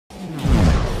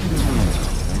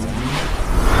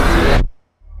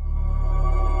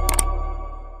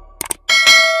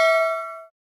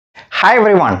Hi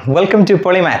everyone, welcome to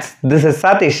Polymaths. This is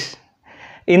Satish.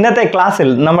 ഇന്നത്തെ ക്ലാസ്സിൽ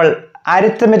നമ്മൾ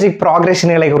അരിത്തമെറ്റിക്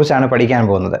പ്രോഗ്രഷനുകളെ കുറിച്ചാണ് പഠിക്കാൻ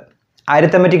പോകുന്നത്.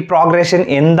 അരിത്തമെറ്റിക് പ്രോഗ്രഷൻ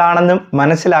എന്താണെന്ന്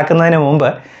മനസ്സിലാക്കുന്നതിന് മുമ്പ്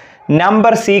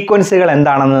നമ്പർ സീക്വൻസുകൾ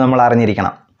എന്താണെന്ന് നമ്മൾ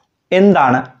അറിഞ്ഞിരിക്കണം.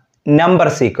 എന്താണ് നമ്പർ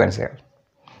സീക്വൻസുകൾ?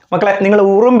 മക്കളെ, നിങ്ങൾ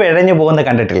ഉറുമ്പ് ഇഴഞ്ഞു പോകുന്നത്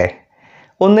കണ്ടിട്ടില്ലേ?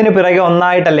 ഒന്നിന് പിറകെ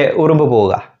ഒന്നായിട്ടല്ലേ ഉറുമ്പ്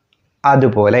പോവുക?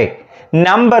 അതുപോലെ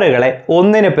നമ്പറുകളെ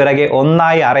ഒന്നിന് പിറകെ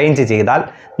ഒന്നായി അറേഞ്ച് ചെയ്താൽ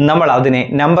നമ്മൾ അതിനെ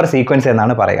നമ്പർ സീക്വൻസ്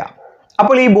എന്നാണ് പറയുക.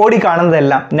 അപ്പോൾ ഈ ബോഡി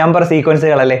കാണുന്നതെല്ലാം നമ്പർ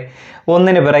സീക്വൻസുകളല്ലേ?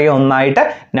 ഒന്നിന് പിറകെ ഒന്നായിട്ട്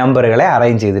നമ്പറുകളെ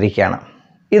അറേഞ്ച് ചെയ്തിരിക്കുകയാണ്.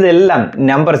 ഇതെല്ലാം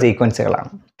നമ്പർ സീക്വൻസുകളാണ്.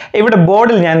 ഇവിടെ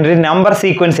ബോർഡിൽ ഞാനൊരു നമ്പർ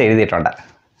സീക്വൻസ് എഴുതിയിട്ടുണ്ട്.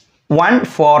 1,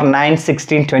 4, 9,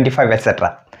 16, 25 എക്സെട്ര.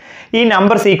 ഈ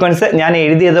നമ്പർ സീക്വൻസ് ഞാൻ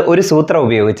എഴുതിയത് ഒരു സൂത്രം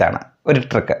ഉപയോഗിച്ചാണ്, ഒരു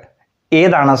ട്രിക്ക്.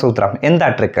 ഏതാണ് ആ സൂത്രം? എന്താ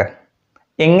ട്രിക്ക്?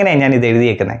 എങ്ങനെയാണ് ഞാൻ ഇത്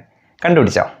എഴുതിയേക്കുന്നത്?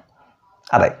 കണ്ടുപിടിച്ചോ?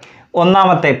 അതെ,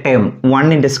 ഒന്നാമത്തെ ടേം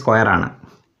 1ൻ്റെ സ്ക്വയറാണ്.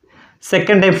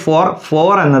 സെക്കൻഡ് ടൈം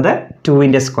 4 എന്നത്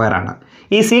 2ൻ്റെ സ്ക്വയറാണ്.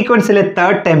 ഈ സീക്വൻസിൽ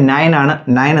തേർഡ് ടൈം 9 ആണ്.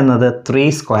 9 എന്നത് 3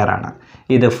 സ്ക്വയറാണ്.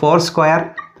 ഇത് 4 സ്ക്വയർ,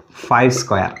 5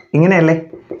 സ്ക്വയർ, ഇങ്ങനെയല്ലേ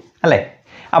അല്ലേ?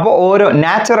 അപ്പോൾ ഓരോ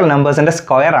നാച്ചുറൽ നമ്പേഴ്സിൻ്റെ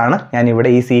സ്ക്വയറാണ് ഞാൻ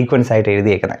ഇവിടെ ഈ സീക്വൻസ് ആയിട്ട്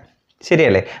എഴുതിയേക്കുന്നത്.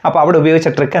 ശരിയല്ലേ? അപ്പോൾ അവിടെ ഉപയോഗിച്ച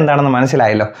ട്രിക്ക് എന്താണെന്ന്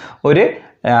മനസ്സിലായല്ലോ. ഒരു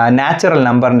നാച്ചുറൽ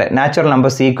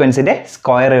നമ്പർ സീക്വൻസിൻ്റെ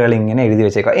സ്ക്വയറുകൾ ഇങ്ങനെ എഴുതി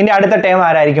വെച്ചേക്കുക. ഇനി അടുത്ത ടേം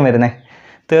ആരായിരിക്കും വരുന്നത്?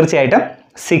 തീർച്ചയായിട്ടും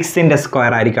 6ൻ്റെ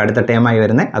സ്ക്വയർ ആയിരിക്കും അടുത്ത ടേമായി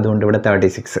വരുന്നത്. അതുകൊണ്ട് ഇവിടെ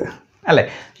 36 അല്ലേ?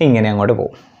 ഇങ്ങനെ അങ്ങോട്ട്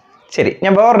പോകും. ശരി,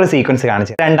 ഞാൻ വേറൊരു സീക്വൻസ്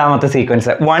കാണിച്ചു. രണ്ടാമത്തെ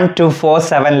സീക്വൻസ് 1, 2, 4,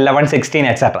 7, 11, 16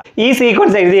 എക്സെട്ര. ഈ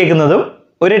സീക്വൻസ് എഴുതിയേക്കുന്നതും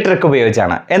ഒരു ട്രിക്ക്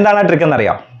ഉപയോഗിച്ചാണ്. എന്താണ് ആ ട്രിക്ക്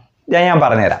എന്നറിയാം? ഞാൻ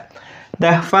പറഞ്ഞുതരാം.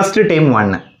 ഫസ്റ്റ് ടൈം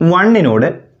 1നോട്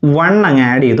 1 അങ്ങ്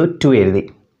ആഡ് ചെയ്തു, 2 എഴുതി.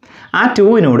 ആ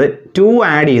 2നോട് 2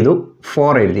 ആഡ് ചെയ്തു,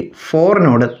 4 എഴുതി.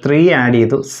 4നോട് 3 ആഡ്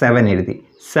ചെയ്തു, 7 എഴുതി.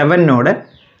 7നോട്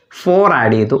 4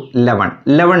 ആഡ് ചെയ്തു, 11.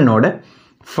 11നോട്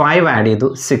 5 ആഡ് ചെയ്തു,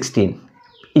 16.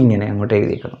 ഇങ്ങനെ അങ്ങോട്ട്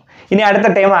എഴുതിയിരിക്കുന്നു. ഇനി അടുത്ത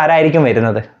ടൈം ആരായിരിക്കും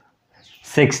വരുന്നത്?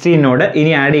 16നോട്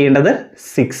ഇനി ആഡ് ചെയ്യേണ്ടത്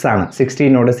 6 ആണ്.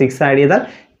 16നോട് 6 ആഡ് ചെയ്താൽ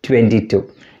 22.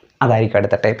 അതായിരിക്കും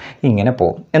അടുത്ത ടൈം. ഇങ്ങനെ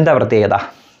പോകും. എന്താ പ്രത്യേകത?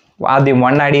 ആദ്യം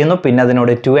 1 ആഡ് ചെയ്യുന്നു, പിന്നെ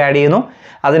അതിനോട് 2 ആഡ് ചെയ്യുന്നു,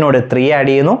 അതിനോട് 3 ആഡ്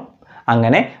ചെയ്യുന്നു,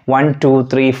 അങ്ങനെ 1, 2,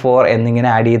 3, 4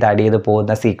 എന്നിങ്ങനെ ആഡ് ചെയ്ത്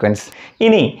പോകുന്ന സീക്വൻസ്.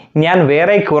 ഇനി ഞാൻ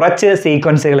വേറെ കുറച്ച്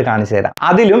സീക്വൻസുകൾ കാണിച്ചു തരാം.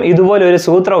 അതിലും ഇതുപോലെ ഒരു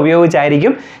സൂത്രം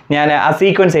ഉപയോഗിച്ചായിരിക്കും ഞാൻ ആ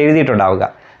സീക്വൻസ് എഴുതിയിട്ടുണ്ടാവുക.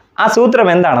 ആ സൂത്രം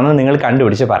എന്താണെന്ന് നിങ്ങൾ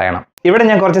കണ്ടുപിടിച്ച് പറയണം. ഇവിടെ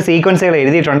ഞാൻ കുറച്ച് സീക്വൻസുകൾ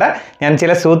എഴുതിയിട്ടുണ്ട്. ഞാൻ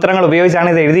ചില സൂത്രങ്ങൾ ഉപയോഗിച്ചാണ്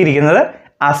ഇത് എഴുതിയിരിക്കുന്നത്.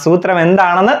 ആ സൂത്രം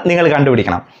എന്താണെന്ന് നിങ്ങൾ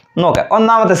കണ്ടുപിടിക്കണം. നോക്ക്,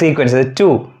 ഒന്നാമത്തെ സീക്വൻസ് 2,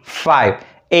 5,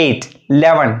 8,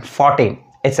 11, 14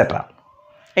 എക്സെട്ര.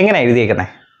 എങ്ങനെ എഴുതിയേക്കുന്നത്?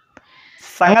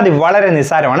 സംഗതി വളരെ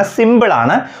നിസ്സാരമാണ്,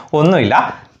 സിമ്പിളാണ്, ഒന്നുമില്ല.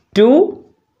 2,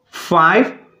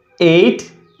 5, 8,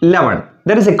 11.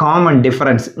 There is A common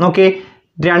difference. നോക്കിയേ,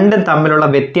 രണ്ടും തമ്മിലുള്ള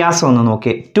വ്യത്യാസം ഒന്ന്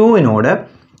നോക്കിയേ. 2നോട്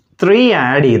 3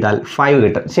 ആഡ് ചെയ്താൽ 5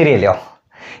 കിട്ടും, ശരിയല്ലോ?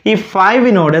 ഈ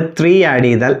 5നോട് 3 ആഡ്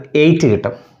ചെയ്താൽ 8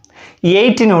 കിട്ടും.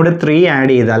 8നോട് 3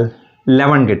 ആഡ് ചെയ്താൽ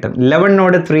 11 കിട്ടും.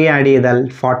 11നോട് 3 ആഡ് ചെയ്താൽ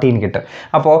 14 കിട്ടും.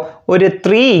 അപ്പോൾ ഒരു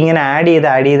 3 ഇങ്ങനെ ആഡ്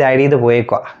ചെയ്ത്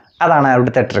പോയേക്കുക. അതാണ്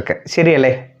അവിടുത്തെ ട്രിക്ക്,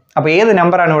 ശരിയല്ലേ? അപ്പോൾ ഏത്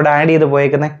നമ്പറാണ് ഇവിടെ ആഡ് ചെയ്ത്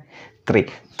പോയേക്കുന്നത്?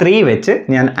 3 വെച്ച്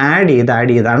ഞാൻ ആഡ്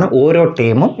ചെയ്താണ് ഓരോ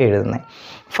ടേമും എഴുതുന്നത്.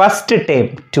 ഫസ്റ്റ് ടേം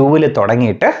 2ൽ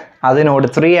തുടങ്ങിയിട്ട് അതിനോട്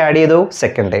 3 ആഡ് ചെയ്തു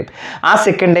സെക്കൻഡ് ടൈം. ആ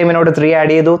സെക്കൻഡ് ടൈമിനോട് 3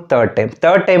 ആഡ് ചെയ്തു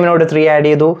തേർഡ് ടൈമിനോട് 3 ആഡ്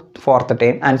ചെയ്തു fourth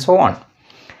time and so on.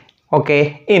 Okay,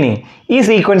 ഇനി ഈ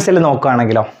സീക്വൻസിൽ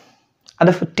നോക്കുകയാണെങ്കിലോ,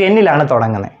 അത് 10ലാണ്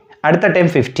തുടങ്ങുന്നത്. അടുത്ത ടൈം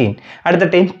 15, അടുത്ത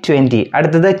ടൈം 20,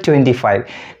 അടുത്തത് 25.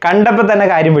 കണ്ടപ്പോൾ തന്നെ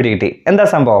കാര്യം പിടികിട്ടി. എന്താ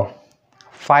സംഭവം?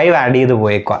 5 ആഡ് ചെയ്ത്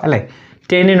പോയേക്കുക അല്ലേ?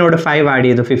 10നോട് 5 ആഡ്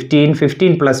ചെയ്തു 15,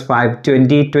 15 + 5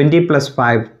 20, 20 +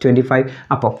 5 25.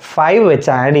 അപ്പോൾ 5 വെച്ച്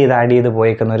ആഡ് ചെയ്ത്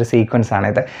പോയേക്കുന്ന ഒരു സീക്വൻസ്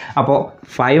ആണിത്. അപ്പോൾ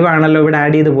 5 ആണല്ലോ ഇവിടെ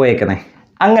ആഡ് ചെയ്ത് പോയേക്കുന്നത്.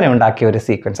 അങ്ങനെ ഉണ്ടാക്കിയ ഒരു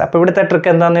സീക്വൻസ്. അപ്പോൾ ഇവിടുത്തെ ട്രിക്ക്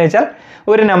എന്താണെന്ന് വെച്ചാൽ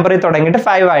ഒരു നമ്പറിൽ തുടങ്ങിയിട്ട്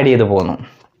 5 ആഡ് ചെയ്ത് പോകുന്നു.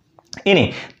 ഇനി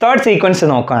തേർഡ് സീക്വൻസ്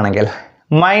നോക്കുകയാണെങ്കിൽ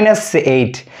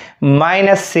 -8,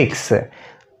 -6,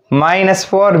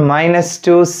 -4,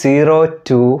 -2, 0,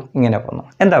 2 ഇങ്ങനെ പോകുന്നു.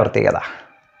 എന്താ പ്രത്യേകത?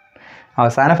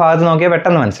 അവസാന ഭാഗത്ത് നോക്കിയാൽ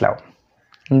പെട്ടെന്ന് മനസ്സിലാവും.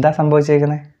 എന്താ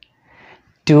സംഭവിച്ചേക്കുന്നത്?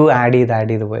 2 ആഡ്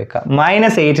ചെയ്ത് പോയേക്കാം.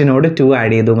 -8നോട് 2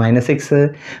 ആഡ് ചെയ്തു, -6,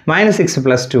 -6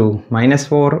 + 2,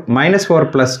 -4, -4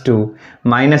 + 2,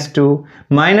 -2,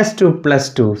 -2 +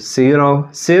 2, 0,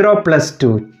 0 +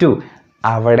 2, 2.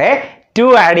 അവിടെ 2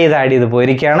 ആഡ് ചെയ്ത്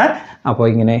പോയിരിക്കുകയാണ്. അപ്പോൾ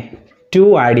ഇങ്ങനെ 2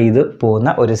 ആഡ് ചെയ്ത് പോകുന്ന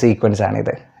ഒരു സീക്വൻസ്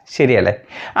ആണിത്, ശരിയല്ലേ?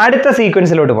 അടുത്ത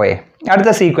സീക്വൻസിലോട്ട് പോയേ.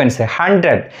 അടുത്ത സീക്വൻസ്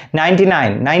 100,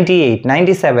 99, 98,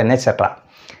 97 എക്സെട്ര.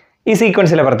 ഈ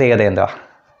സീക്വൻസിലെ പ്രത്യേകത എന്താ?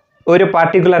 ഒരു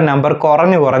പർട്ടിക്കുലർ നമ്പർ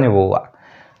കുറഞ്ഞു പോവുക.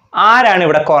 ആരാണ്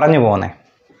ഇവിടെ കുറഞ്ഞു പോകുന്നത്?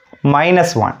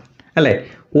 -1 അല്ലേ?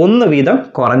 1 വീതം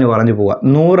കുറഞ്ഞു പോവുക.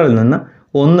 100ൽ നിന്ന്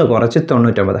 1 കുറച്ച്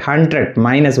 99. 100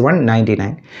 minus 1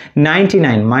 99.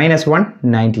 99 minus 1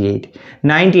 98.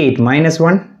 98 minus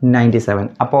 1 97.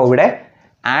 അപ്പോൾ ഇവിടെ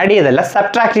ആഡ് ചെയ്തല്ല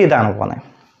സബ്ട്രാക്ട് ചെയ്താണ് പോകുന്നത്.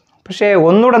 പക്ഷേ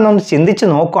ഒന്നുകൂടെ ഒന്ന് ചിന്തിച്ച്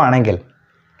നോക്കുകയാണെങ്കിൽ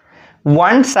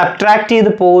 1 സബ്ട്രാക്ട്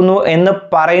ചെയ്ത് പോകുന്നു എന്ന്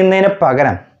പറയുന്നതിന്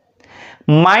പകരം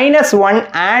 -1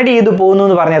 ആഡ് ചെയ്ത് പോകുന്നു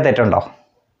എന്ന് പറഞ്ഞാൽ തെറ്റുണ്ടോ?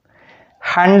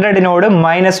 100നോട്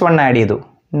 -1 ആഡ് ചെയ്തു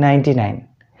 99.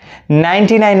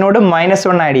 99നോട്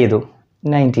 -1 ആഡ് ചെയ്തു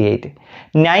 98.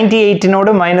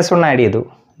 98നോട് -1 ആഡ് ചെയ്തു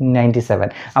 97.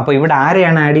 അപ്പോൾ ഇവിടെ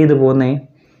ആരെയാണ് ആഡ് ചെയ്ത് പോകുന്നത്?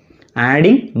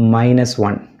 ആഡിങ്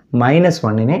 -1.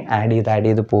 -1നെ ആഡ്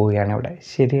ചെയ്ത് പോവുകയാണ് ഇവിടെ.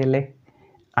 ശരിയല്ലേ?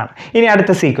 ആണ്. ഇനി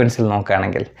അടുത്ത സീക്വൻസിൽ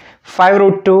നോക്കുകയാണെങ്കിൽ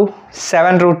 5√2,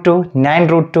 7√2,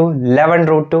 9√2,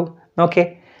 11√2. നോക്കേ,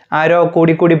 ആരോ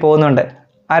കൂടി പോകുന്നുണ്ട്.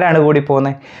 ആരാണ് കൂടി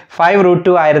പോകുന്നത്?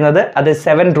 5√2 ആയിരുന്നത് അത്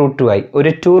 7√2 ആയി.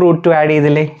 ഒരു 2√2 ആഡ്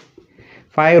ചെയ്തില്ലേ?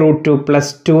 5√2 plus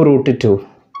 2√2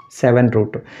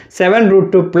 7√2.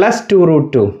 7√2 plus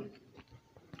 2√2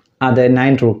 അത്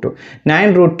 9√2.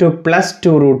 9√2 plus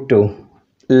 2√2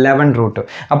 11√2.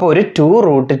 അപ്പോൾ ഒരു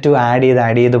 2√2 ആഡ്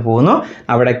ചെയ്ത് പോകുന്നു.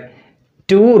 അവിടെ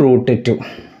 2√2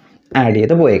 ആഡ്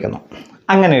ചെയ്ത് പോയേക്കുന്നു.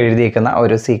 അങ്ങനെ എഴുതിയിരിക്കുന്ന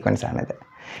ഒരു സീക്വൻസ് ആണിത്.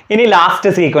 ഇനി ലാസ്റ്റ്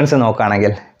സീക്വൻസ്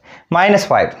നോക്കുകയാണെങ്കിൽ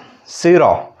 -5,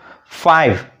 0,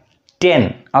 5, 10.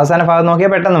 അവസാന ഭാഗം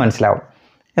നോക്കിയാൽ പെട്ടെന്ന് മനസ്സിലാവും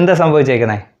എന്താ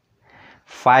സംഭവിച്ചേക്കുന്നത്.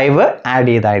 5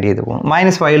 ആഡ് ചെയ്ത് പോകും.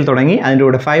 -5ൽ തുടങ്ങി അതിൻ്റെ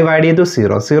കൂടെ 5 ആഡ് ചെയ്തു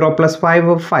 0. 0 plus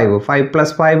 5 5. 5 plus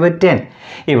 5 10.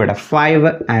 ഇവിടെ 5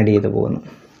 ആഡ് ചെയ്ത് പോകുന്നു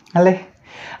അല്ലേ?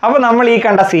 അപ്പോൾ നമ്മൾ ഈ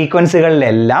കണ്ട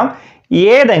സീക്വൻസുകളിലെല്ലാം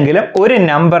ഏതെങ്കിലും ഒരു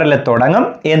നമ്പറിൽ തുടങ്ങും,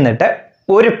 എന്നിട്ട്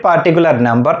ഒരു പർട്ടിക്കുലർ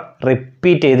നമ്പർ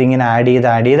റിപ്പീറ്റ് ചെയ്ത് ഇങ്ങനെ ആഡ്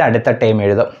ചെയ്ത് അടുത്ത ടൈം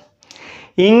എഴുതും.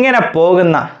 ഇങ്ങനെ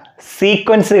പോകുന്ന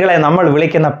സീക്വൻസുകളെ നമ്മൾ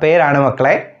വിളിക്കുന്ന പേരാണ്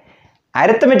മക്കളെ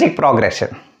അരിത്തമെറ്റിക് പ്രോഗ്രഷൻ.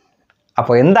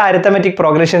 അപ്പോൾ എന്താ അരിത്തമെറ്റിക്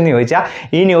പ്രോഗ്രഷൻ എന്ന് ചോദിച്ചാൽ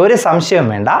ഇനി ഒരു സംശയം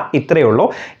വേണ്ട, ഇത്രയേ ഉള്ളൂ.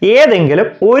 ഏതെങ്കിലും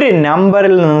ഒരു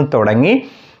നമ്പറിൽ നിന്ന് തുടങ്ങി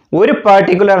ഒരു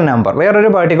പർട്ടിക്കുലർ നമ്പർ വേറൊരു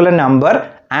പർട്ടിക്കുലർ നമ്പർ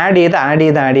ആഡ്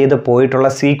ചെയ്ത് പോയിട്ടുള്ള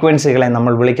സീക്വൻസുകളെ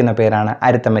നമ്മൾ വിളിക്കുന്ന പേരാണ്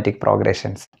അരിത്തമെറ്റിക്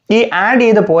പ്രോഗ്രഷൻസ്. ഈ ആഡ്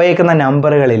ചെയ്ത് പോയേക്കുന്ന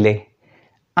നമ്പറുകളില്ലേ,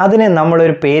 അതിനെ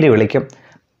നമ്മളൊരു പേര് വിളിക്കും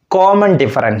കോമൺ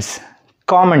ഡിഫറൻസ്.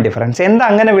 കോമൺ ഡിഫറൻസ് എന്താ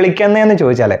അങ്ങനെ വിളിക്കുന്നതെന്ന്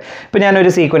ചോദിച്ചാൽ, ഇപ്പോൾ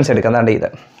ഞാനൊരു സീക്വൻസ് എടുക്കാം. അതാണ് ഇത്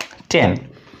 10,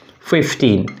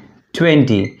 15,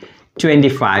 20,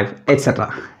 25 എക്സെട്ര.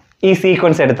 ഈ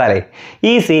സീക്വൻസ് എടുത്താലേ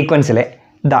ഈ സീക്വൻസിലെ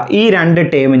ഈ 2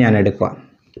 ടേം ഞാൻ എടുക്കുക.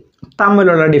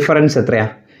 തമ്മിലുള്ള ഡിഫറൻസ്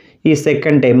എത്രയാണ്? ഈ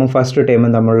സെക്കൻഡ് ടേമും ഫസ്റ്റ് ടേമും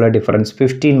തമ്മിലുള്ള ഡിഫറൻസ്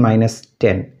 15 minus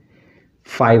 10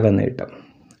 5 എന്ന് കിട്ടും.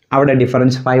 അവിടെ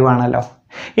ഡിഫറൻസ് 5 ആണല്ലോ.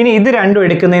 ഇനി ഇത് രണ്ടും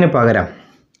എടുക്കുന്നതിന് പകരം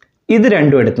ഇത്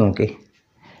രണ്ടും എടുത്ത് നോക്കി.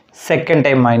 Second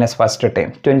time minus first time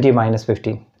 20 minus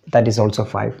 15 that is also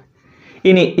 5.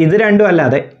 ഇനി ഇത് രണ്ടും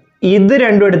അല്ലാതെ ഇത്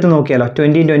രണ്ടും എടുത്ത് നോക്കിയാലോ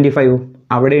 20 25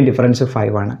 അവിടെയും ഡിഫറൻസ്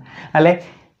 5 ആണ് അല്ലേ?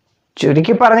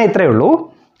 ചുരുക്കി പറഞ്ഞാൽ ഇത്രയേ ഉള്ളൂ.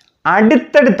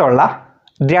 അടുത്തടുത്തുള്ള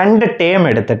 2 ടേം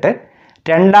എടുത്തിട്ട്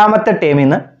രണ്ടാമത്തെ ടേമിൽ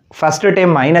നിന്ന് ഫസ്റ്റ് ടേം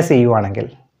മൈനസ് ചെയ്യുവാണെങ്കിൽ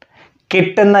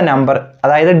കിട്ടുന്ന നമ്പർ,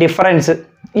 അതായത് ഡിഫറൻസ്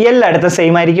എല്ലായിടത്തും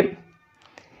സെയിം ആയിരിക്കും.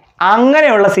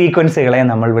 അങ്ങനെയുള്ള സീക്വൻസുകളെ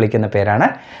നമ്മൾ വിളിക്കുന്ന പേരാണ്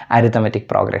അരിത്തമെറ്റിക്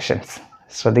പ്രോഗ്രഷൻസ്.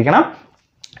 ശ്രദ്ധിക്കണം,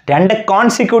 2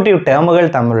 കോൺസിക്യൂട്ടീവ് ടേമുകൾ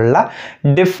തമ്മിലുള്ള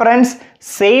ഡിഫറൻസ്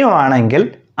സെയിം ആണെങ്കിൽ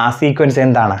ആ സീക്വൻസ്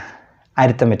എന്താണ്?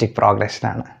 അരിത്തമെറ്റിക്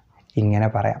പ്രോഗ്രഷനാണ്. ഇങ്ങനെ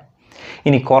പറയാം.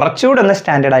 ഇനി കുറച്ചുകൂടെ ഒന്ന്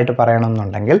സ്റ്റാൻഡേർഡ് ആയിട്ട്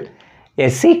പറയണമെന്നുണ്ടെങ്കിൽ A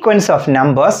sequence of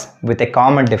numbers with a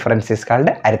common difference is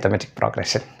called arithmetic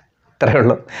progression. ഇത്രയേ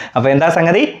ഉള്ളൂ. അപ്പോൾ എന്താ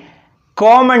സംഗതി?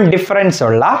 കോമൺ ഡിഫറൻസ്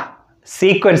ഉള്ള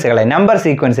സീക്വൻസുകളെ, നമ്പർ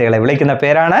സീക്വൻസുകളെ വിളിക്കുന്ന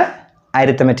പേരാണ്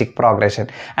arithmetic progression.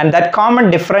 And that common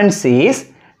difference is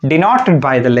denoted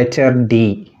by the letter D.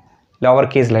 Lower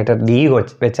case letter D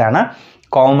വെച്ചാണ്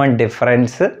common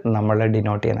difference നമ്മൾ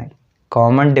ഡിനോട്ട് ചെയ്യുന്നത്.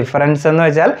 കോമൺ ഡിഫറൻസ് എന്ന്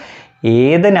വെച്ചാൽ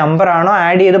ഏത് നമ്പറാണോ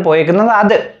ആഡ് ചെയ്ത് പോയേക്കുന്നത്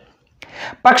അത്.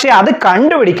 പക്ഷേ അത്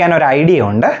കണ്ടുപിടിക്കാൻ ഒരു ഐഡിയ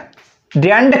ഉണ്ട്.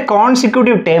 2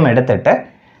 കോൺസിക്യൂട്ടീവ് ടേം എടുത്തിട്ട്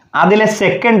അതിലെ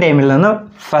സെക്കൻഡ് ടേമിൽ നിന്ന്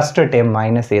ഫസ്റ്റ് ടേം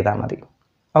മൈനസ് ചെയ്താൽ മതി.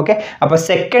 ഓക്കെ, അപ്പോൾ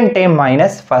second term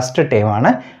minus first term ആണ്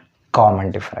കോമൺ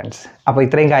ഡിഫറൻസ്. അപ്പോൾ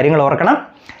ഇത്രയും കാര്യങ്ങൾ ഓർക്കണം.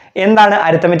 എന്താണ്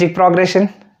arithmetic progression?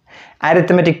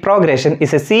 Arithmetic progression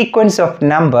is a sequence of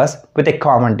numbers with a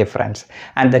common difference,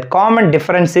 and that common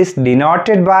difference is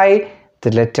denoted by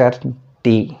the letter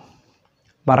D.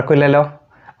 മറക്കില്ലല്ലോ,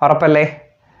 ഉറപ്പല്ലേ?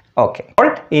 Okay, അപ്പോൾ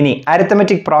ഇനി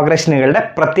arithmetic പ്രോഗ്രഷനുകളുടെ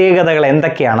പ്രത്യേകതകൾ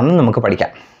എന്തൊക്കെയാണെന്ന് നമുക്ക്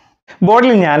പഠിക്കാം.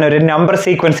 ബോർഡിൽ ഞാനൊരു നമ്പർ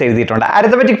സീക്വൻസ് എഴുതിയിട്ടുണ്ട്.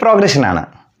 അരിത്തമെറ്റിക് പ്രോഗ്രഷൻ ആണ്.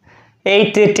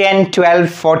 8, 10, 12,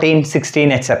 14,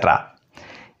 16 എക്സെട്ര.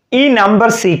 ഈ നമ്പർ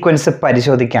സീക്വൻസ്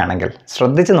പരിശോധിക്കുകയാണെങ്കിൽ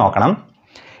ശ്രദ്ധിച്ച് നോക്കണം,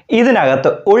 ഇതിനകത്ത്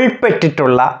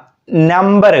ഉൾപ്പെട്ടിട്ടുള്ള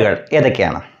നമ്പറുകൾ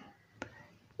ഏതൊക്കെയാണ്?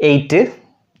 8,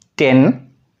 10,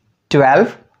 12,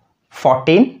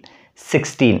 14,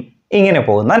 16 ഇങ്ങനെ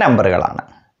പോകുന്ന നമ്പറുകളാണ്.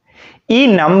 ഈ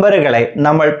നമ്പറുകളെ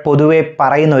നമ്മൾ പൊതുവെ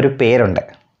പറയുന്ന ഒരു പേരുണ്ട്,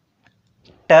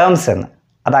 ടേംസ് എന്ന്.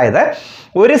 അതായത്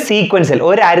ഒരു സീക്വൻസിൽ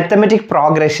ഒരു അരിത്തമെറ്റിക്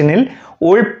പ്രോഗ്രഷനിൽ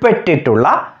ഉൾപ്പെട്ടിട്ടുള്ള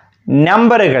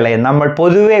നമ്പറുകളെ നമ്മൾ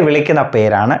പൊതുവെ വിളിക്കുന്ന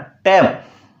പേരാണ് ടേം.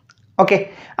 ഓക്കെ,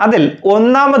 അതിൽ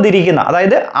ഒന്നാമതിരിക്കുന്ന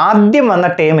അതായത് ആദ്യം വന്ന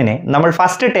ടേമിനെ നമ്മൾ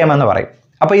ഫസ്റ്റ് ടേം എന്ന് പറയും.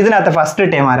 അപ്പോൾ ഇതിനകത്ത് ഫസ്റ്റ്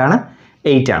ടേം ആരാണ്?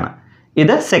 8 ആണ്.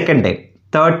 ഇത് second term,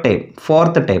 third term,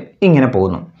 fourth term, ഇങ്ങനെ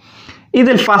പോകുന്നു.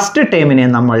 ഇതിൽ ഫസ്റ്റ് ടേമിനെ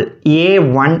നമ്മൾ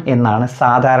A1 എന്നാണ്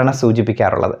സാധാരണ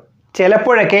സൂചിപ്പിക്കാറുള്ളത്.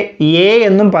 ചിലപ്പോഴൊക്കെ എ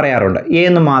എന്നും പറയാറുണ്ട്, എ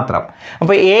എന്ന് മാത്രം.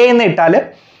 അപ്പോൾ എ എന്ന് ഇട്ടാൽ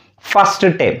ഫസ്റ്റ്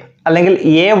ടേം, അല്ലെങ്കിൽ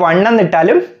A1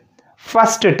 എന്നിട്ടാലും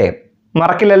ഫസ്റ്റ് ടേം.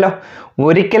 മറക്കില്ലല്ലോ,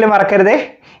 ഒരിക്കലും മറക്കരുതേ.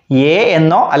 എ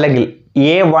എന്നോ അല്ലെങ്കിൽ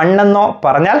A1 എന്നോ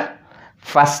പറഞ്ഞാൽ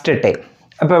ഫസ്റ്റ് ടേം.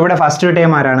 അപ്പോൾ ഇവിടെ ഫസ്റ്റ്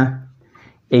ടേം ആരാണ്?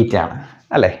 8 ആണ്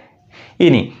അല്ലേ.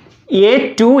 ഇനി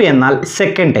A2 എന്നാൽ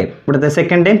സെക്കൻഡ് ടേം, ഇവിടുത്തെ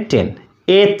second term 10,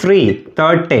 A3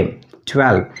 third term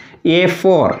 12,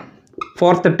 A4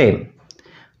 fourth term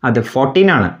അത് 14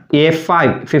 ആണ്,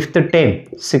 A5 fifth term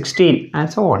 16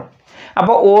 and so on.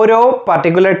 അപ്പോൾ ഓരോ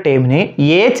പർട്ടിക്കുലർ ടേമിനെ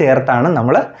എ ചേർത്താണ്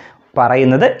നമ്മൾ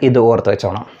പറയുന്നത്. ഇത് ഓർത്ത്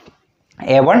വെച്ചോണം.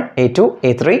 A1, A2,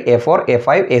 A3, A4,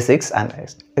 A5, A6 and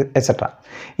etcetera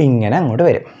ഇങ്ങനെ അങ്ങോട്ട്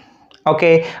വരും. ഓക്കെ,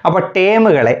 അപ്പോൾ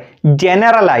ടേമുകളെ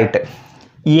ജനറലായിട്ട്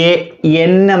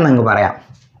എൻ എന്നങ്ങ് പറയാം.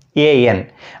 AN.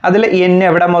 അതിൽ എൻ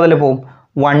എവിടെ മുതൽ പോവും?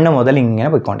 1 മുതൽ ഇങ്ങനെ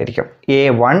പോയിക്കൊണ്ടിരിക്കും.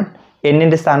 A1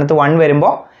 എന്നിൻ്റെ സ്ഥാനത്ത് 1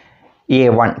 വരുമ്പോൾ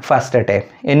A1 ഫസ്റ്റ് ടേം,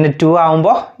 N2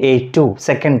 ആകുമ്പോൾ A2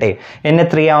 സെക്കൻഡ് ടേം,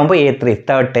 N3 ആകുമ്പോൾ A3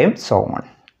 third term, so on.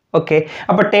 Okay,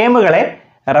 അപ്പോൾ ടേമുകളെ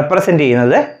റെപ്രസെൻ്റ്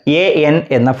ചെയ്യുന്നത് AN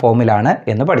എന്ന ഫോമിലാണ്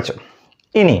എന്ന് പഠിച്ചു.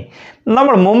 ഇനി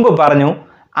നമ്മൾ മുമ്പ് പറഞ്ഞു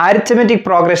അരിത്മെറ്റിക്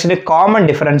പ്രോഗ്രഷന് കോമൺ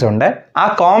ഡിഫറൻസ് ഉണ്ട്. ആ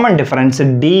കോമൺ ഡിഫറൻസ്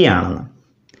D ആണെന്ന്.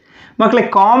 മക്കളെ,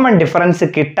 കോമൺ ഡിഫറൻസ്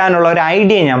കിട്ടാനുള്ള ഒരു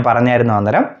ഐഡിയ ഞാൻ പറഞ്ഞായിരുന്നു.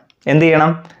 അന്നേരം എന്ത്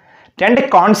ചെയ്യണം? 2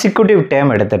 കോൺസിക്യൂട്ടീവ് ടേം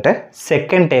എടുത്തിട്ട്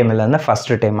സെക്കൻഡ് ടേമിൽ നിന്ന്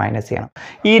ഫസ്റ്റ് ടേം മൈനസ് ചെയ്യണം.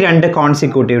 ഈ 2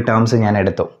 കോൺസിക്യൂട്ടീവ് ടേംസ് ഞാൻ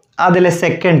എടുത്തു. അതിൽ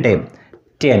second term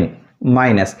 10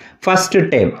 minus first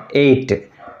term 8,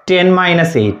 10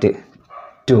 minus 8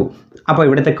 2. അപ്പോൾ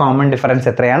ഇവിടുത്തെ കോമൺ ഡിഫറൻസ്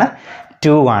എത്രയാണ്?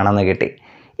 2 ആണെന്ന് കിട്ടി.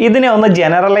 ഇതിനെ ഒന്ന്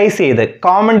ജനറലൈസ് ചെയ്ത്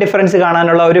കോമൺ ഡിഫറൻസ്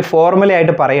കാണാനുള്ള ഒരു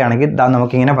ഫോർമുലയായിട്ട് പറയുകയാണെങ്കിൽ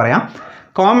നമുക്കിങ്ങനെ പറയാം.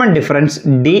 Common difference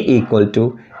D equal to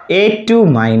A2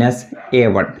 minus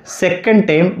A1 second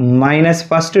term minus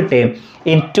first term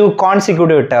in 2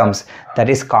 consecutive terms,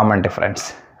 that is common difference.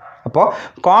 അപ്പോൾ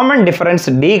കോമൺ ഡിഫറൻസ്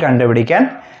D കണ്ടുപിടിക്കാൻ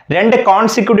 2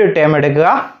 കോൺസിക്യൂട്ടീവ് ടേം എടുക്കുക,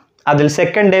 അതിൽ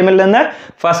സെക്കൻഡ് ടേമിൽ നിന്ന്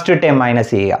ഫസ്റ്റ് ടേം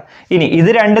മൈനസ് ചെയ്യുക. ഇനി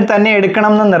ഇത് രണ്ടും തന്നെ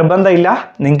എടുക്കണം എന്ന് നിർബന്ധമില്ല,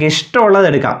 നിങ്ങൾക്ക് ഇഷ്ടമുള്ളത്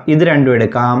എടുക്കാം. ഇത് രണ്ടും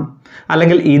എടുക്കാം,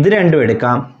 അല്ലെങ്കിൽ ഇത് രണ്ടും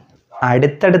എടുക്കാം.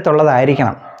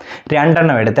 അടുത്തടുത്തുള്ളതായിരിക്കണം.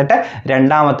 2 എടുത്തിട്ട്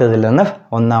രണ്ടാമത്തേതിൽ നിന്ന്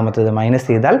ഒന്നാമത്തേത് മൈനസ്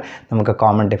ചെയ്താൽ നമുക്ക്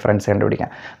കോമൺ ഡിഫറൻസ് കണ്ടുപിടിക്കാം.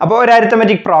 അപ്പോൾ ഒരു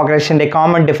arithmetic പ്രോഗ്രഷൻ്റെ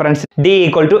common difference D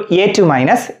equal to A2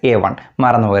 minus A1.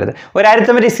 മറന്നു പോകരുത്. ഒരു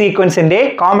arithmetic സീക്വൻസിൻ്റെ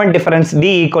common difference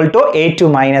D equal to A2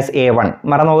 minus A1.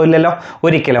 മറന്നു പോകില്ലല്ലോ,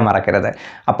 ഒരിക്കലും മറക്കരുത്.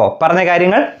 അപ്പോൾ പറഞ്ഞ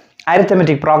കാര്യങ്ങൾ,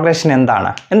 അരിത്മെറ്റിക് പ്രോഗ്രഷൻ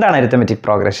എന്താണ് arithmetic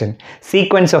progression?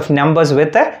 Sequence of numbers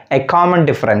with a common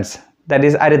difference, that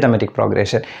is arithmetic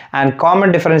progression, and common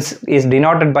difference is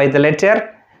denoted by the letter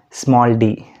small d,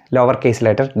 lower case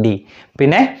letter d.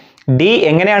 പിന്നെ d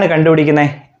എങ്ങനെയാണ് കണ്ടുപിടിക്കുന്നത്?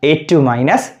 A2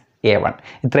 minus A1.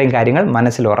 ഇത്രയും കാര്യങ്ങൾ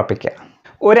മനസ്സിൽ ഉറപ്പിക്കുക.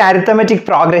 ഒരു arithmetic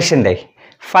പ്രോഗ്രഷൻ്റെ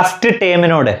first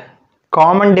ടേമിനോട്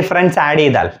common difference add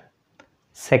ചെയ്താൽ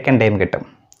second term കിട്ടും.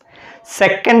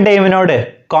 സെക്കൻഡ് ടേമിനോട്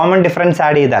കോമൺ ഡിഫറൻസ്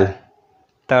ആഡ് ചെയ്താൽ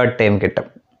തേർഡ് ടേം കിട്ടും.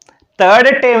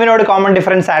 തേർഡ് ടേമിനോട് കോമൺ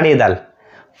ഡിഫറൻസ് ആഡ് ചെയ്താൽ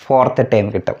ഫോർത്ത് ടേം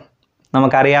കിട്ടും.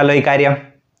 നമുക്കറിയാമല്ലോ ഈ കാര്യം.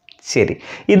 ശരി,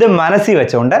 ഇത് മനസ്സിൽ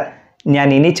വെച്ചുകൊണ്ട് ഞാൻ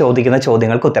ഇനി ചോദിക്കുന്ന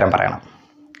ചോദ്യങ്ങൾക്ക് ഉത്തരം പറയണം.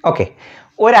 ഓക്കെ,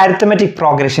 ഒരു അരിത്മെറ്റിക്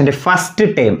പ്രോഗ്രഷൻ്റെ ഫസ്റ്റ്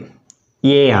ടേം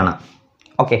A ആണ്.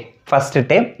 Okay, first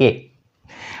term A.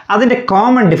 അതിൻ്റെ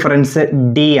കോമൺ ഡിഫറൻസ്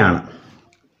D ആണ്.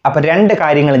 അപ്പോൾ 2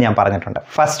 കാര്യങ്ങൾ ഞാൻ പറഞ്ഞിട്ടുണ്ട്.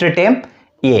 First term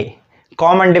A,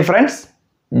 common difference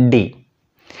D.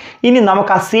 ഇനി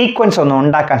നമുക്ക് ആ സീക്വൻസ് ഒന്ന്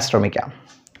ഉണ്ടാക്കാൻ ശ്രമിക്കാം.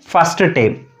 First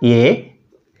term A,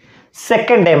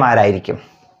 second term ആരായിരിക്കും?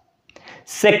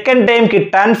 സെക്കൻഡ് ടേം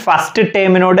കിട്ടാൻ ഫസ്റ്റ്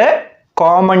ടേമിനോട്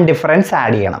കോമൺ ഡിഫറൻസ്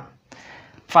ആഡ് ചെയ്യണം.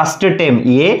 ഫസ്റ്റ് ടേം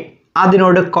A,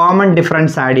 അതിനോട് കോമൺ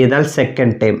ഡിഫറൻസ് ആഡ് ചെയ്താൽ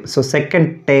second term. So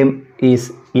second term is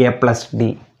A plus D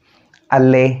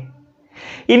അല്ലേ?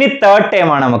 ഇനി തേർഡ്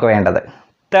ടേമാണ് നമുക്ക് വേണ്ടത്.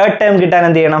 തേർഡ് ടേം കിട്ടാൻ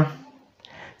എന്ത് ചെയ്യണം?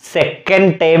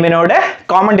 സെക്കൻഡ് ടേമിനോട്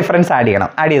കോമൺ ഡിഫറൻസ് ആഡ് ചെയ്യണം.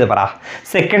 ആഡ് ചെയ്ത് പറ.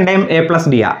 Second term A plus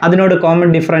D ആ, അതിനോട് കോമൺ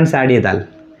ഡിഫറൻസ് ആഡ് ചെയ്താൽ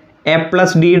A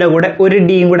പ്ലസ് ഡിയുടെ കൂടെ ഒരു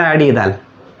ഡിയും കൂടെ ആഡ് ചെയ്താൽ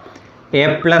A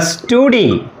പ്ലസ് 2D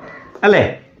അല്ലേ?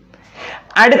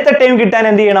 അടുത്ത ടേം കിട്ടാൻ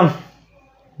എന്ത് ചെയ്യണം?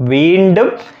 വീണ്ടും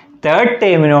തേർഡ്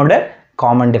ടേമിനോട്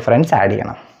കോമൺ ഡിഫറൻസ് ആഡ്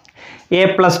ചെയ്യണം. A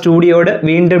പ്ലസ് 2Dയോട്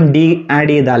വീണ്ടും D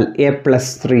ആഡ് ചെയ്താൽ A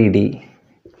പ്ലസ് 3D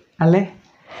അല്ലേ?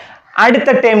 അടുത്ത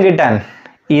ടേം കിട്ടാൻ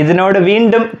ഇതിനോട്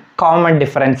വീണ്ടും കോമൺ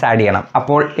ഡിഫറൻസ് ആഡ് ചെയ്യണം.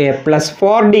 അപ്പോൾ A plus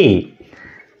 4D.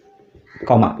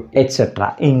 Comma etcetera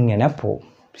ഇങ്ങനെ പോവും.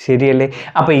 ശരിയല്ലേ?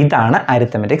 അപ്പോൾ ഇതാണ്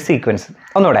അരിത്തമെറ്റിക് സീക്വൻസ്.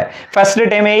 ഒന്നുകൂടെ, ഫസ്റ്റ്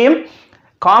ടൈം എയും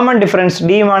കോമൺ ഡിഫറൻസ്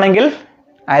ഡിയും ആണെങ്കിൽ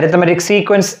അരിത്തമെറ്റിക്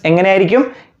സീക്വൻസ് എങ്ങനെയായിരിക്കും?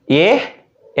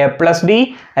 A plus D,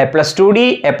 A plus 2d,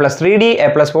 A plus 3d, A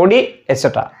plus 4d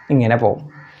etcetera ഇങ്ങനെ പോകും.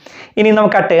 ഇനി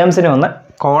നമുക്ക് ആ ടേംസിനെ ഒന്ന്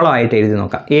കോളമായിട്ട് എഴുതി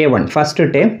നോക്കാം. A1 ഫസ്റ്റ്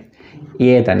ടേം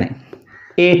എ തന്നെ,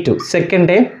 A2 second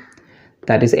term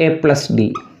that is A plus D,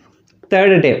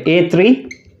 third term A3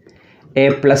 A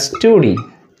plus 2d,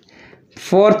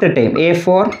 fourth term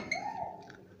A4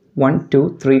 1 2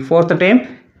 3 fourth term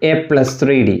A plus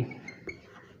 3d.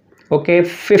 Okay,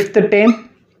 fifth term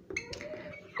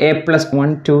A plus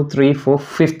 1 2 3 4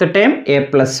 fifth term A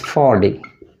plus 4d.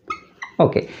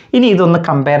 Okay, ഇനി ഇതൊന്ന്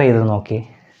compare ചെയ്ത് നോക്കി,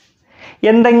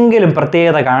 എന്തെങ്കിലും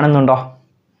പ്രത്യേകത കാണുന്നുണ്ടോ?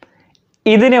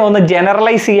 ഇതിനെ ഒന്ന്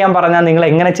generalise ചെയ്യാൻ പറഞ്ഞാൽ നിങ്ങൾ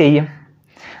എങ്ങനെ ചെയ്യും?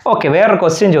 ഓക്കെ, വേറൊരു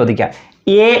ക്വസ്റ്റ്യൻ ചോദിക്കാം.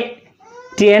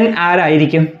 A10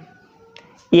 ആരായിരിക്കും?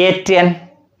 A10.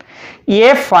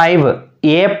 A5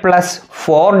 A plus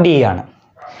 4d ആണ്.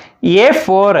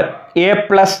 A4 എ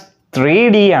പ്ലസ്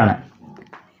 3d ആണ്.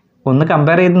 ഒന്ന്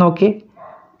കമ്പയർ ചെയ്ത് നോക്കി.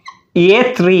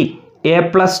 A3 എ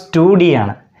പ്ലസ് 2d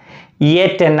ആണ്.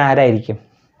 A10 ആരായിരിക്കും?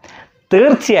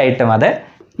 തീർച്ചയായിട്ടും അത്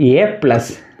എ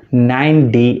പ്ലസ്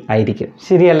 9d ആയിരിക്കും.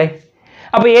 ശരിയല്ലേ?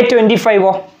 അപ്പോൾ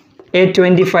A25ഓ?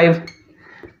 A25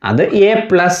 അത് എ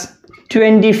പ്ലസ്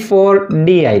 24d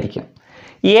ആയിരിക്കും.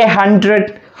 A100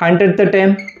 100th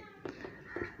term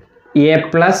A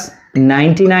plus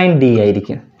 99d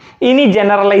ആയിരിക്കും. ഇനി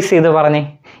ജനറലൈസ് ചെയ്ത് പറഞ്ഞേ,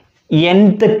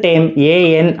 nth ടേം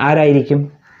an ആരായിരിക്കും?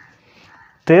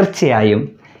 തീർച്ചയായും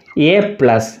എ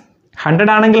പ്ലസ് 100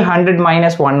 ആണെങ്കിൽ 100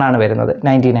 മൈനസ് 1 ആണ് വരുന്നത്,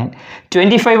 99.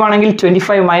 25 ആണെങ്കിൽ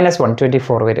 25 മൈനസ് 1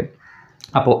 24 വരും.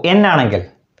 അപ്പോൾ n ആണെങ്കിൽ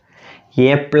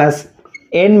A plus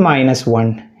n minus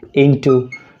 1 into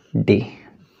D.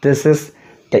 This is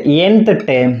the nth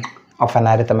term of an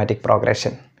arithmetic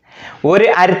progression. ഒരു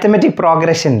arithmetic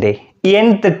പ്രോഗ്രഷൻ്റെ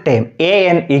nth term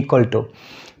an equal to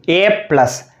A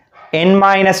plus n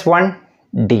minus 1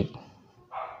 D.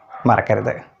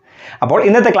 മറക്കരുത്. അപ്പോൾ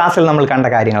ഇന്നത്തെ ക്ലാസ്സിൽ നമ്മൾ കണ്ട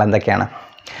കാര്യങ്ങൾ എന്തൊക്കെയാണ്?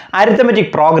 Arithmetic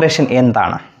progression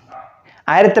എന്താണ്?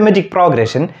 Arithmetic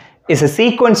progression is a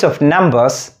sequence of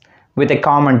numbers with a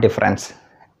common difference.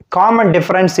 Common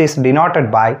difference is denoted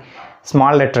by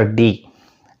small letter d.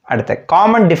 അടുത്ത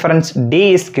common difference d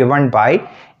is given by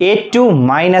a2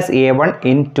 minus a1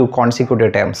 in two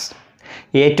consecutive terms.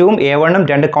 a2ഉം a1ഉം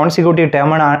രണ്ട് consecutive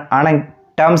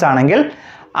terms ആണെങ്കിൽ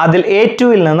അതിൽ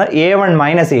a2ൽ നിന്ന് a1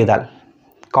 minus ചെയ്താൽ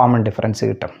common difference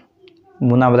കിട്ടും.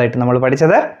 മൂന്നാമതായിട്ട് നമ്മൾ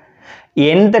പഠിച്ചത്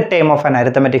nth term of an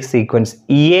arithmetic sequence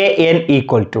an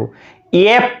equal to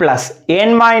a plus n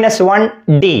minus 1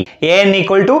 d. an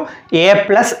equal to a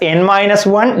plus n minus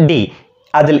 1 d.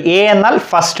 അതിൽ a എന്നാൽ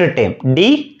first term, d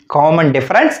common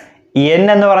difference, n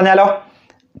എന്ന് പറഞ്ഞാലോ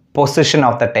position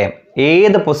of the term,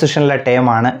 ഏത് പൊസിഷനിലെ term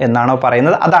ആണ് എന്നാണോ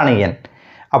പറയുന്നത് അതാണ് n.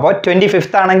 അപ്പോൾ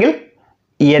 25th ആണെങ്കിൽ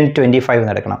n 25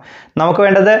 എന്ന് എടുക്കണം. നമുക്ക്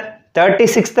വേണ്ടത്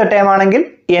 36th ടേം ആണെങ്കിൽ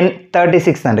n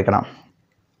 36 എന്ന് എടുക്കണം.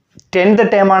 10th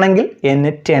ടേം ആണെങ്കിൽ n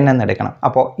 10 എന്ന് എടുക്കണം.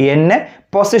 അപ്പോൾ n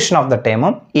position of the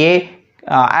ടേമും a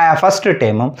first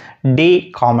ടേമും d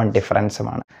common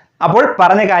ഡിഫറൻസുമാണ്. അപ്പോൾ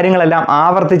പറഞ്ഞ കാര്യങ്ങളെല്ലാം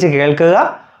ആവർത്തിച്ച് കേൾക്കുക,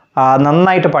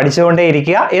 നന്നായിട്ട് പഠിച്ചുകൊണ്ടേ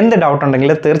ഇരിക്കുക. എന്ത് ഡൗട്ട്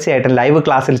ഉണ്ടെങ്കിലും തീർച്ചയായിട്ടും ലൈവ്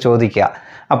ക്ലാസ്സിൽ ചോദിക്കുക.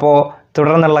 അപ്പോൾ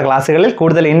തുടർന്നുള്ള ക്ലാസ്സുകളിൽ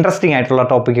കൂടുതൽ ഇൻട്രസ്റ്റിംഗ് ആയിട്ടുള്ള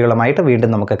ടോപ്പിക്കുകളുമായിട്ട്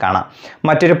വീണ്ടും നമുക്ക് കാണാം.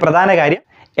 മറ്റൊരു പ്രധാന കാര്യം,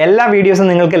 എല്ലാ വീഡിയോസും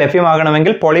നിങ്ങൾക്ക്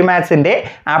ലഭ്യമാകണമെങ്കിൽ പോളിമാത്സിൻ്റെ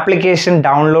ആപ്ലിക്കേഷൻ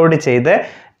ഡൗൺലോഡ് ചെയ്ത്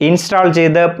ഇൻസ്റ്റാൾ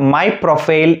ചെയ്ത് മൈ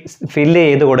പ്രൊഫൈൽ ഫില്ല്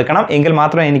ചെയ്ത് കൊടുക്കണം. എങ്കിൽ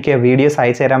മാത്രമേ എനിക്ക് വീഡിയോസ്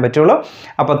അയച്ചു തരാൻ പറ്റുള്ളൂ.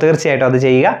 അപ്പോൾ തീർച്ചയായിട്ടും അത്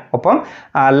ചെയ്യുക. ഒപ്പം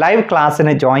ലൈവ്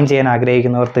ക്ലാസ്സിന് ജോയിൻ ചെയ്യാൻ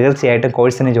ആഗ്രഹിക്കുന്നവർ തീർച്ചയായിട്ടും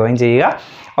കോഴ്സിന് ജോയിൻ ചെയ്യുക.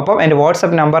 അപ്പം എൻ്റെ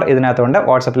വാട്സപ്പ് നമ്പർ ഇതിനകത്തുണ്ട്.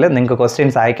 വാട്സപ്പിൽ നിങ്ങൾക്ക്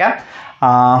ക്വസ്റ്റ്യൻസ് അയക്കാം.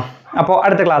 അപ്പോൾ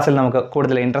അടുത്ത ക്ലാസ്സിൽ നമുക്ക്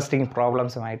കൂടുതൽ ഇൻട്രസ്റ്റിംഗ്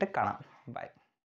പ്രോബ്ലംസുമായിട്ട് കാണാം. ബൈ.